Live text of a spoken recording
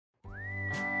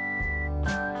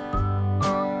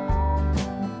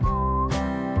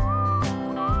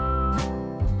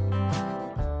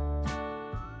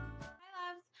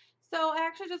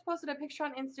just posted a picture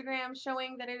on Instagram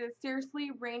showing that it is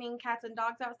seriously raining cats and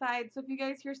dogs outside. So if you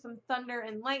guys hear some thunder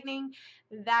and lightning,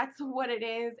 that's what it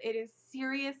is. It is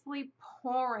seriously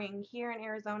pouring here in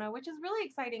Arizona, which is really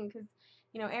exciting because,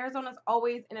 you know, Arizona's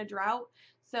always in a drought.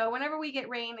 So whenever we get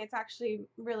rain, it's actually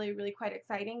really, really quite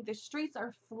exciting. The streets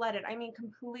are flooded. I mean,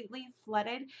 completely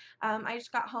flooded. I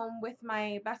just got home with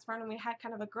my best friend and we had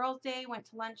kind of a girls' day, went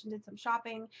to lunch and did some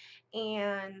shopping.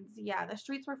 And yeah, the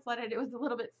streets were flooded. It was a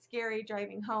little bit scary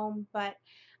driving home, but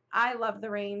I love the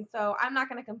rain, so I'm not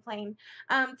going to complain.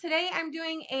 Today I'm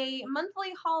doing a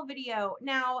monthly haul video.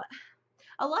 Now,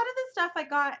 a lot of this stuff I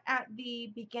got at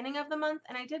the beginning of the month,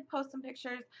 and I did post some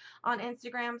pictures on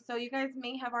Instagram, so you guys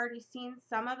may have already seen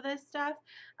some of this stuff,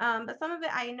 but some of it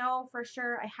I know for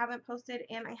sure I haven't posted,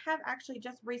 and I have actually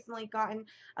just recently gotten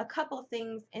a couple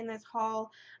things in this haul.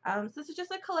 So this is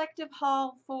just a collective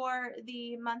haul for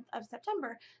the month of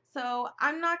September. So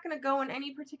I'm not going to go in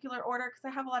any particular order because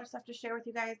I have a lot of stuff to share with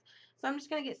you guys. So I'm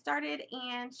just going to get started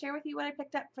and share with you what I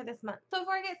picked up for this month. So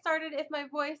before I get started, if my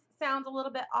voice sounds a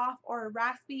little bit off or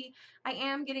raspy, I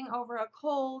am getting over a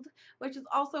cold, which is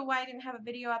also why I didn't have a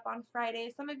video up on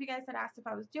Friday. Some of you guys had asked if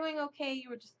I was doing okay. You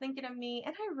were just thinking of me,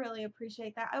 and I really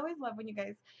appreciate that. I always love when you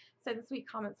guys send sweet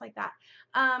comments like that.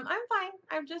 I'm fine.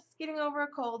 I'm just getting over a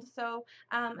cold, so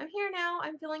I'm here now.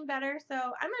 I'm feeling better, so I'm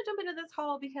going to jump into this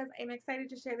haul because I'm excited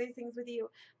to share these things with you.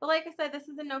 But like I said, this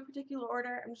is in no particular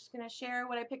order. I'm just going to share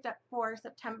what I picked up for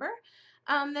September.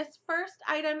 This first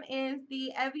item is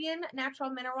the Evian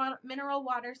Natural Mineral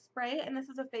Water Spray, and this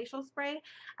is a facial spray.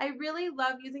 I really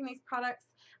love using these products,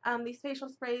 these facial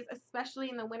sprays, especially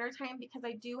in the wintertime because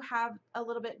I do have a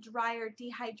little bit drier,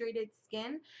 dehydrated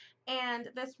skin, and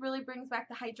this really brings back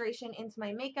the hydration into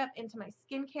my makeup, into my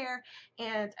skincare,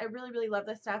 and I really, really love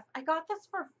this stuff. I got this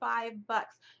for $5.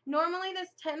 Normally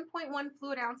this 10.1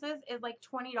 fluid ounces is like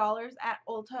 $20 at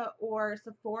Ulta or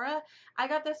Sephora. I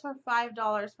got this for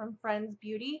 $5 from Friends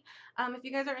Beauty. If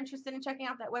you guys are interested in checking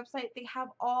out that website, they have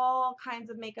all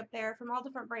kinds of makeup there from all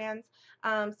different brands.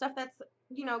 Stuff that's,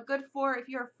 you know, good for if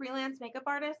you're a freelance makeup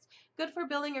artist, good for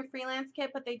building your freelance kit,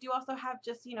 but they do also have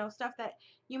just, you know, stuff that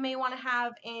you may want to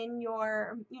have in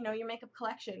your, you know, your makeup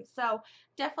collection. So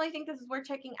definitely think this is worth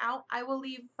checking out. I will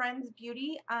leave Friends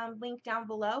Beauty link down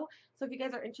below. So if you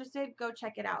guys are interested, go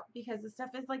check it out because the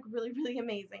stuff is like really, really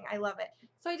amazing. I love it.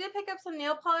 So I did pick up some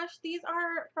nail polish. These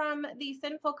are from the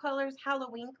Sinful Colors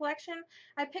Halloween collection.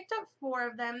 I picked up 4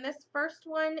 of them. This first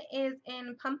one is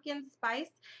in pumpkin spice,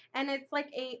 and it's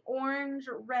like a orange,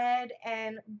 red,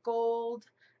 and gold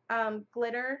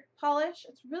glitter polish.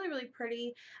 It's really, really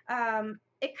pretty.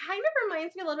 It kind of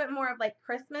reminds me a little bit more of like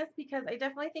Christmas because I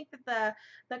definitely think that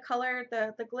the color,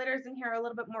 the glitters in here are a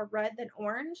little bit more red than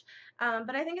orange.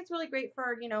 But I think it's really great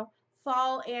for, you know,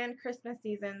 fall and Christmas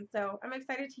season. So I'm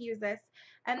excited to use this.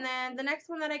 And then the next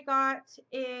one that I got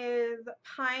is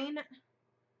Pine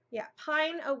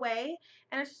Away,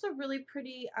 and it's just a really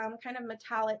pretty kind of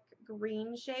metallic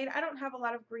green shade. I don't have a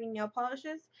lot of green nail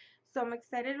polishes, so I'm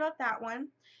excited about that one.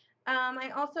 I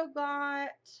also got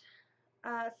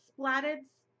Splatter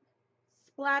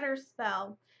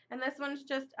Spell, and this one's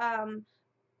just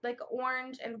like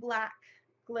orange and black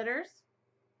glitters.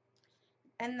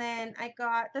 And then I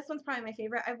got, this one's probably my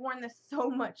favorite. I've worn this so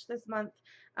much this month.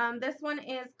 This one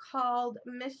is called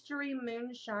Mystery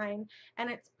Moonshine,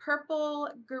 and it's purple,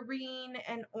 green,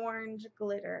 and orange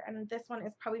glitter. And this one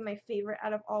is probably my favorite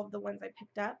out of all of the ones I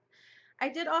picked up. I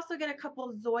did also get a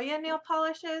couple Zoya nail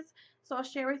polishes, so I'll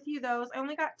share with you those. I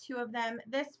only got 2 of them.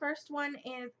 This first one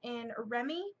is in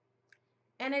Remy,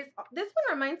 and this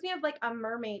one reminds me of like a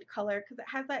mermaid color because it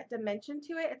has that dimension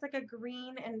to it. It's like a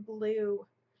green and blue.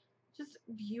 Just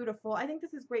beautiful. I think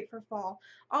this is great for fall.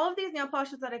 All of these nail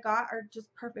polishes that I got are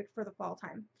just perfect for the fall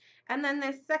time. And then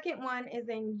the second one is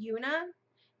in Yuna,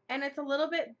 and it's a little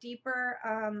bit deeper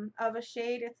of a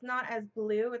shade. It's not as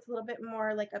blue. It's a little bit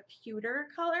more like a pewter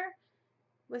color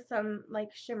with some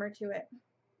like shimmer to it.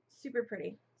 Super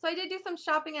pretty. So I did do some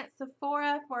shopping at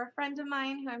Sephora for a friend of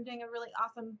mine who I'm doing a really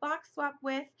awesome box swap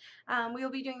with. We will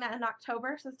be doing that in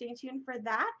October, so stay tuned for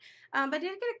that. But I did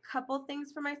get a couple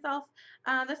things for myself.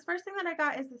 This first thing that I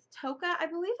got is this Tocca. I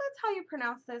believe that's how you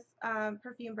pronounce this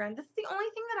perfume brand. This is the only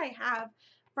thing that I have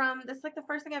from this, like the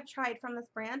first thing I've tried from this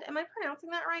brand. Am I pronouncing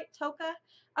that right? Tocca?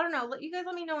 I don't know. You guys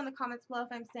let me know in the comments below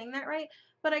if I'm saying that right.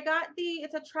 But I got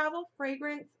it's a travel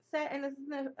fragrance set, and this is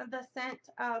the scent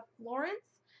Florence.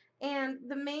 And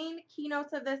the main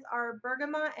keynotes of this are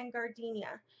bergamot and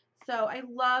gardenia. So I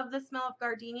love the smell of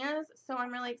gardenias, so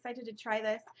I'm really excited to try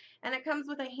this. And it comes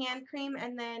with a hand cream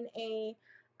and then a,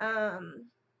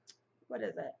 what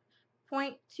is it?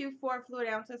 0.24 fluid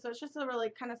ounces. So it's just a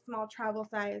really kind of small travel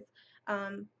size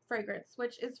fragrance,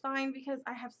 which is fine because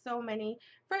I have so many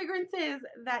fragrances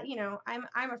that, you know, I'm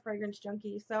a fragrance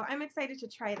junkie, so I'm excited to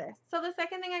try this. So the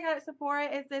second thing I got at Sephora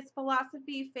is this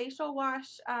Philosphy facial wash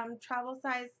travel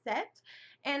size set,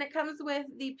 and it comes with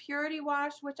the purity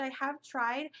wash, which I have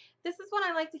tried. This is one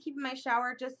I like to keep in my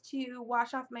shower just to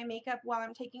wash off my makeup while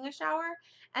I'm taking a shower.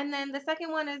 And then the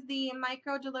second one is the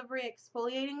microdelivery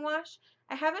exfoliating wash.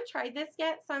 I haven't tried this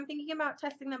yet, so I'm thinking about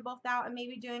testing them both out and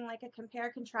maybe doing like a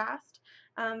compare contrast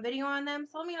video on them.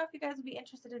 So let me know if you guys would be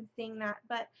interested in seeing that,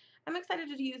 but I'm excited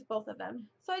to use both of them.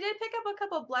 So I did pick up a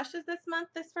couple blushes this month.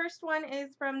 This first one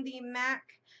is from the MAC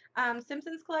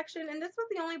Simpsons collection, and this was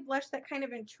the only blush that kind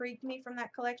of intrigued me from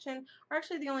that collection, or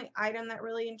actually the only item that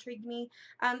really intrigued me.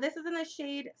 This is in the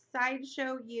shade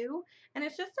Sideshow U, and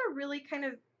it's just a really kind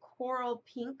of coral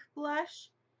pink blush.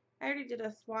 I already did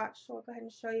a swatch, so I'll go ahead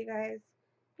and show you guys.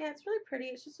 Yeah, it's really pretty.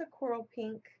 It's just a coral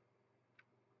pink.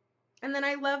 And then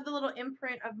I love the little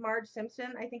imprint of Marge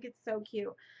Simpson. I think it's so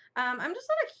cute. I'm just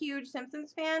not a huge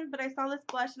Simpsons fan, but I saw this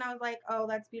blush and I was like, oh,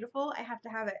 that's beautiful. I have to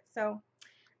have it. So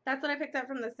that's what I picked up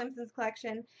from the Simpsons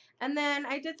collection. And then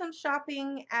I did some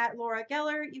shopping at Laura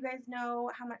Geller. You guys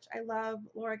know how much I love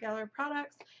Laura Geller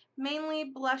products,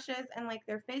 mainly blushes and like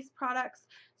their face products.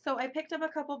 So I picked up a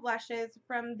couple blushes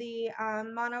from the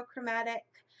monochromatic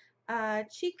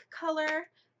cheek color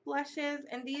blushes,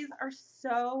 and these are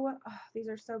so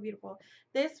beautiful.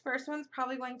 This first one's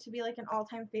probably going to be like an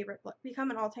all-time favorite,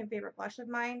 become an all-time favorite blush of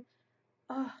mine.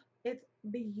 Oh, it's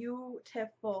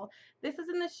beautiful. This is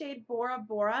in the shade Bora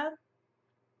Bora.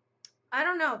 I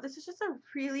don't know. This is just a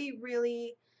really,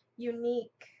 really unique.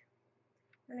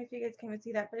 I don't know if you guys can even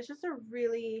see that, but it's just a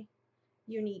really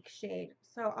unique shade.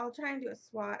 So I'll try and do a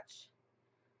swatch.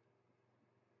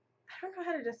 I don't know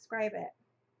how to describe it.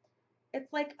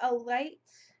 It's like a light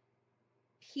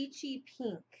peachy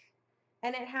pink,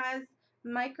 and it has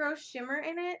micro shimmer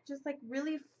in it, just like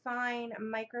really fine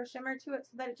micro shimmer to it,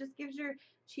 so that it just gives your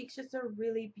cheeks just a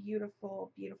really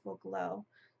beautiful, beautiful glow.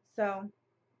 So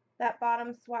that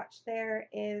bottom swatch there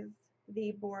is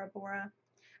the Bora Bora.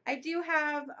 I do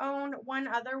own one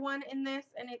other one in this,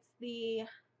 and it's the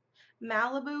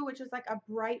Malibu, which is like a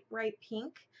bright, bright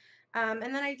pink. And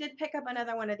then I did pick up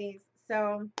another one of these.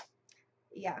 So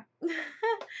yeah,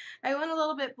 I went a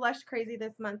little bit blush crazy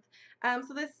this month.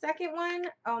 So this second one,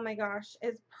 oh my gosh,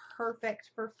 is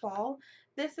perfect for fall.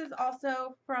 This is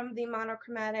also from the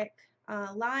monochromatic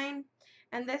line,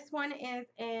 and this one is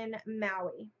in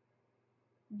Maui.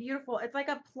 Beautiful. It's like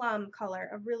a plum color,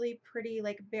 a really pretty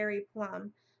like berry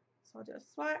plum. So I'll do a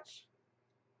swatch.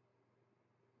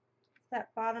 That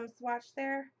bottom swatch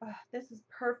there. Oh, this is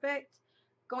perfect.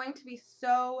 Going to be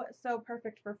so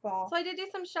perfect for fall. So I did do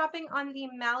some shopping on the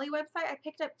Maui website. I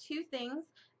picked up two things.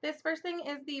 This first thing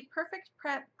is the Perfect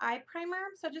Prep Eye Primer.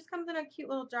 So it just comes in a cute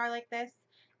little jar like this.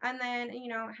 And then, you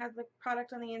know, it has the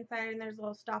product on the inside and there's a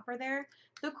little stopper there.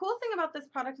 The cool thing about this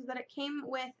product is that it came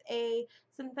with a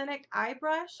synthetic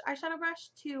eyeshadow brush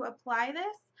to apply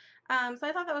this. So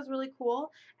I thought that was really cool.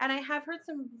 And I have heard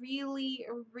some really,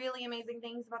 really amazing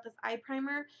things about this eye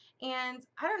primer. And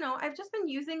I don't know, I've just been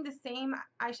using the same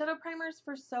eyeshadow primers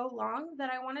for so long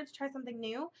that I wanted to try something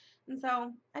new. And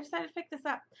so I decided to pick this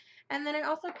up. And then I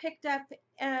also picked up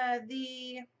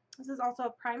this is also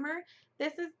a primer.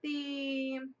 This is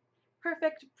the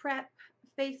Perfect Prep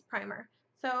Face Primer.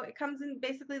 So it comes in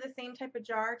basically the same type of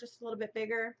jar, just a little bit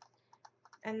bigger,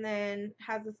 and then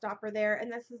has a stopper there.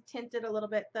 And this is tinted a little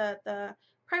bit. The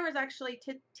primer is actually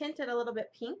tinted a little bit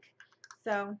pink.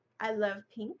 So I love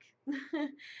pink. So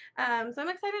I'm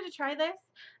excited to try this.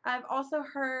 I've also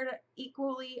heard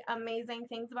equally amazing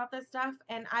things about this stuff,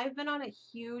 and I've been on a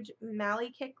huge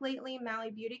Maui kick lately,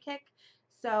 Maui beauty kick.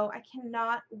 So I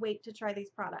cannot wait to try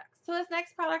these products. So this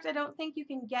next product I don't think you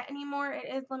can get anymore.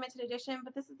 It is limited edition,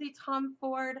 but this is the Tom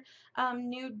Ford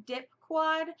Nude Dip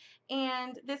Quad,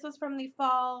 and this was from the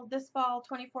fall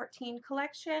 2014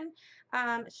 collection.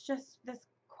 It's just this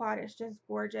quad is just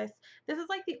gorgeous. This is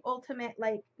like the ultimate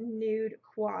like nude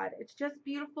quad. It's just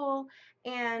beautiful,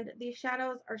 and the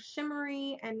shadows are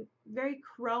shimmery and very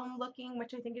chrome looking,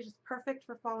 which I think is just perfect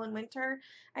for fall and winter.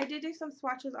 I did do some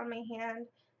swatches on my hand,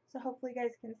 so hopefully you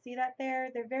guys can see that there.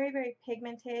 They're very, very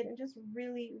pigmented and just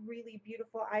really, really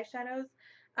beautiful eyeshadows.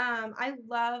 I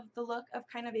love the look of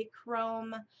kind of a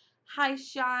chrome high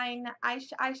shine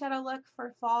eyeshadow look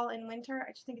for fall and winter.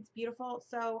 I just think it's beautiful.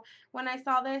 So when I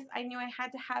saw this, I knew I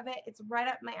had to have it. It's right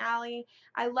up my alley.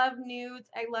 I love nudes.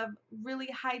 I love really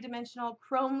high dimensional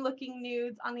chrome looking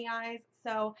nudes on the eyes.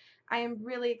 So I am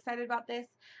really excited about this.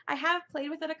 I have played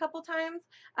with it a couple times.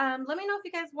 Let me know if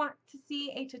you guys want to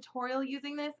see a tutorial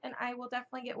using this, and I will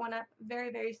definitely get one up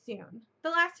very, very soon. The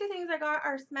last two things I got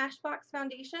are Smashbox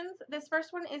foundations. This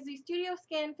first one is the Studio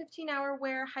Skin 15-Hour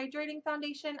Wear Hydrating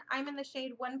Foundation. I'm in the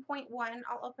shade 1.1.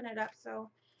 I'll open it up so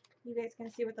you guys can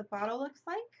see what the bottle looks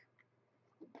like.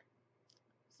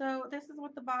 So this is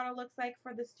what the bottle looks like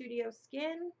for the Studio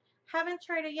Skin. Haven't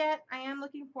tried it yet. I am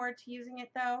looking forward to using it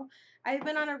though. I've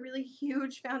been on a really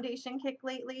huge foundation kick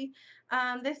lately.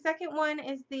 This second one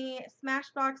is the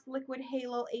Smashbox Liquid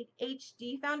Halo 8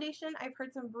 HD foundation. I've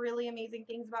heard some really amazing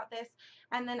things about this.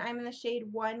 And then I'm in the shade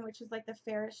 1, which is like the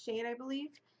fairest shade, I believe.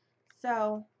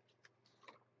 So,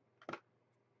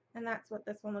 and that's what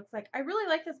this one looks like. I really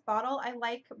like this bottle. I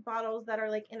like bottles that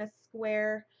are like in a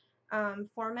square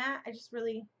format. I just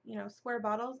really, square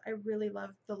bottles. I really love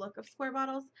the look of square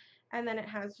bottles. And then it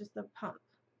has just the pump.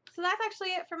 So that's actually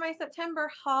it for my September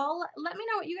haul. Let me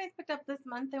know what you guys picked up this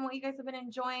month and what you guys have been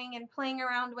enjoying and playing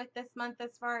around with this month as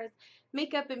far as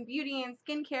makeup and beauty and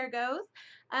skincare goes.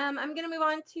 I'm going to move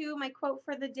on to my quote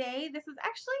for the day. This is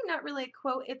actually not really a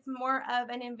quote. It's more of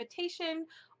an invitation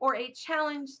or a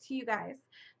challenge to you guys.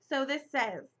 So this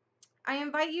says, I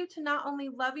invite you to not only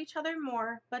love each other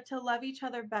more, but to love each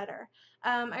other better.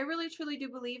 I really truly do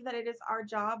believe that it is our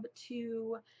job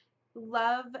to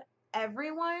love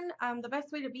everyone. The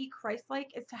best way to be Christ-like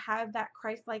is to have that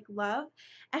Christ-like love.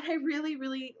 And I really,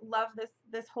 really love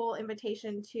this whole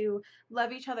invitation to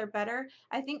love each other better.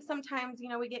 I think sometimes,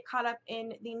 we get caught up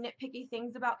in the nitpicky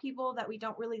things about people that we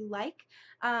don't really like.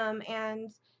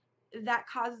 And that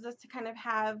causes us to kind of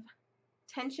have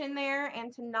tension there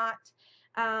and to not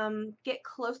get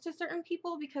close to certain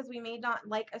people because we may not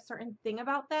like a certain thing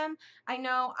about them. I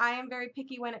know I am very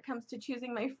picky when it comes to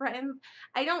choosing my friends.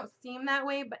 I don't seem that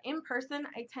way, but in person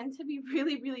I tend to be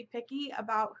really, really picky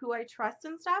about who I trust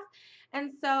and stuff.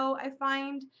 And so I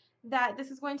find that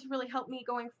this is going to really help me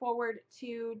going forward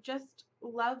to just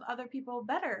love other people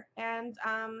better and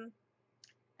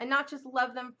not just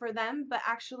love them for them, but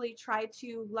actually try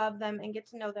to love them and get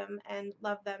to know them and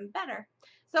love them better.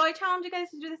 So I challenge you guys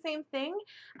to do the same thing.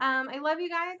 I love you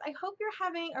guys. I hope you're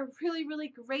having a really,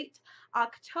 really great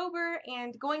October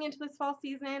and going into this fall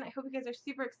season. I hope you guys are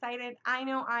super excited. I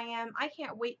know I am. I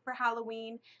can't wait for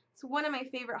Halloween. It's one of my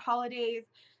favorite holidays.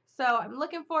 So I'm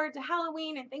looking forward to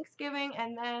Halloween and Thanksgiving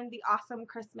and then the awesome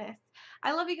Christmas.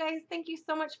 I love you guys. Thank you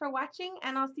so much for watching,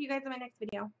 and I'll see you guys in my next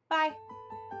video. Bye.